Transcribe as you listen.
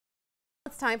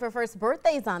time for first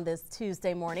birthdays on this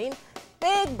Tuesday morning.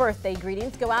 Big birthday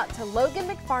greetings go out to Logan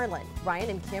McFarland.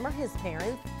 Ryan and Kim are his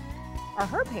parents, or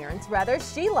her parents rather.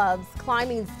 She loves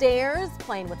climbing stairs,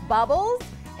 playing with bubbles,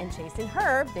 and chasing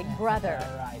her big brother.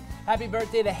 All right. Happy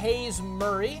birthday to Hayes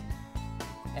Murray.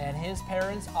 And his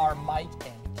parents are Mike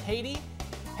and Katie.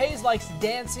 Hayes likes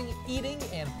dancing, eating,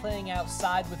 and playing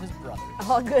outside with his brothers.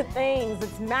 All good things.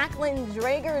 It's Macklin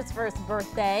Drager's first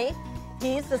birthday.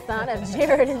 He's the son of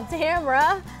Jared and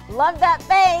Tamara. Love that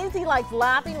face. He likes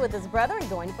laughing with his brother and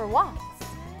going for walks.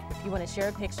 If you want to share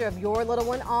a picture of your little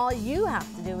one, all you have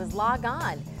to do is log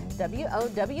on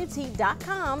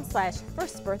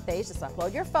WOWT.com/firstbirthdays. Just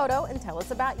upload your photo and tell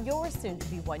us about your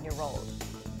soon-to-be one-year-old.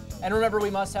 And remember, we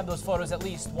must have those photos at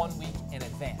least 1 week in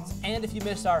advance. And if you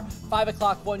missed our 5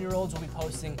 o'clock one-year-olds, we'll be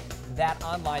posting that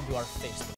online to our Facebook.